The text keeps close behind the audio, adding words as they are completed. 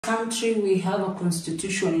Country, we have a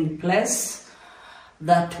constitution in place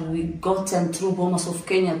that we gotten through Bomas of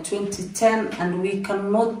Kenya 2010, and we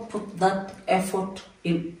cannot put that effort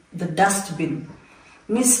in the dustbin.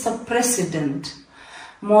 Mr. President,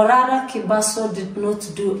 Morara Kebaso did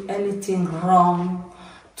not do anything wrong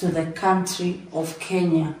to the country of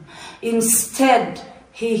Kenya. Instead,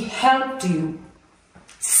 he helped you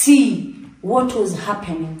see what was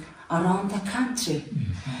happening around the country.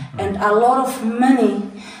 And a lot of money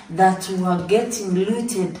that were getting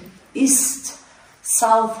looted east,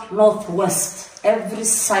 south, northwest, every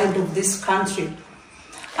side of this country.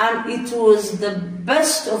 And it was the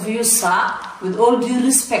best of you, sir, with all due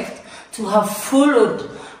respect, to have followed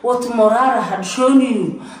what Morara had shown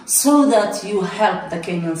you so that you help the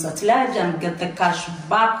Kenyans at large and get the cash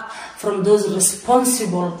back from those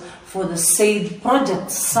responsible for the said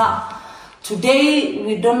project, sir. Today,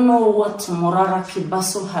 we don't know what Morara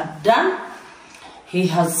Kebaso had done. He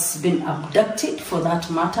has been abducted for that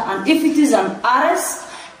matter. And if it is an arrest,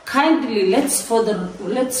 kindly let's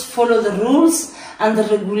follow the rules and the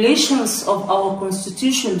regulations of our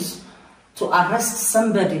constitutions to arrest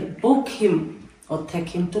somebody, book him, or take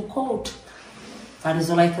him to court. That is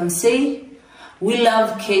all I can say. We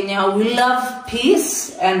love Kenya, we love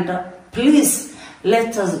peace, and please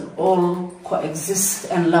let us all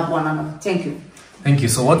coexist and love one another. Thank you. Thank you.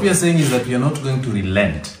 So what we are saying is that we are not going to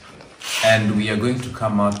relent, and we are going to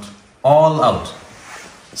come out all out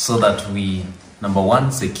so that we, number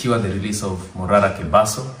one, secure the release of Morara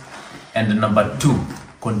Kebaso, and number two,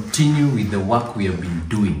 continue with the work we have been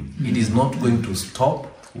doing. It is not going to stop.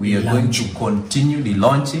 We are going to continue the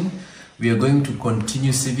launching. We are going to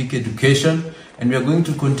continue civic education, and we are going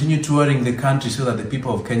to continue touring the country so that the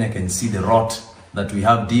people of Kenya can see the rot that we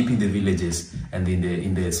have deep in the villages and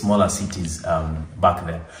in the smaller cities back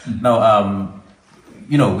there. Now,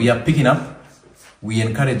 you know, we are picking up. We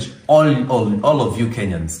encourage all of you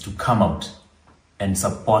Kenyans to come out and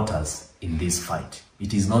support us in this fight.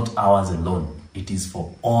 It is not ours alone. It is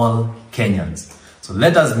for all Kenyans. So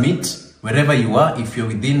let us meet wherever you are. If you're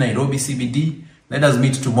within Nairobi CBD, let us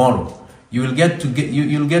meet tomorrow. You will get to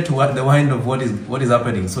the wind of what is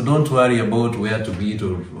happening. So don't worry about where to meet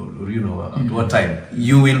or you know at what time.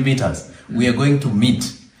 You will meet us. We are going to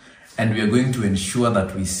meet, and we are going to ensure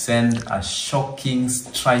that we send a shocking,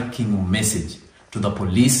 striking message to the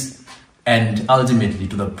police and ultimately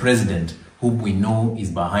to the president, whom we know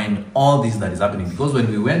is behind all this that is happening. Because when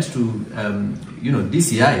we went to you know,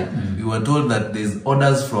 DCI, we were told that there's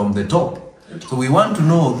orders from the top. So we want to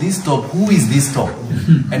know this top, who is this top?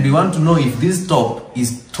 And we want to know if this top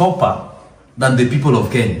is topper than the people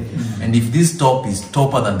of Kenya. And if this top is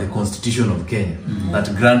topper than the Constitution of Kenya,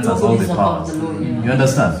 that grants us all the powers. You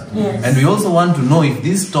understand? Yes. And we also want to know if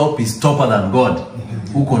this top is topper than God,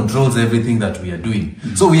 who controls everything that we are doing.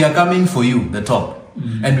 So we are coming for you, the top.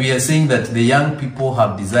 And we are saying that the young people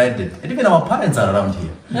have decided, and even our parents are around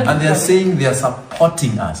here, and they are saying they are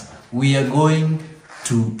supporting us. We are going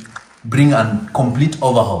to bring a complete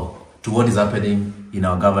overhaul to what is happening in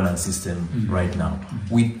our governance system right now.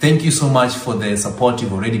 We thank you so much for the support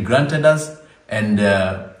you've already granted us, and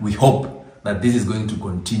we hope that this is going to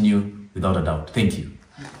continue without a doubt. Thank you.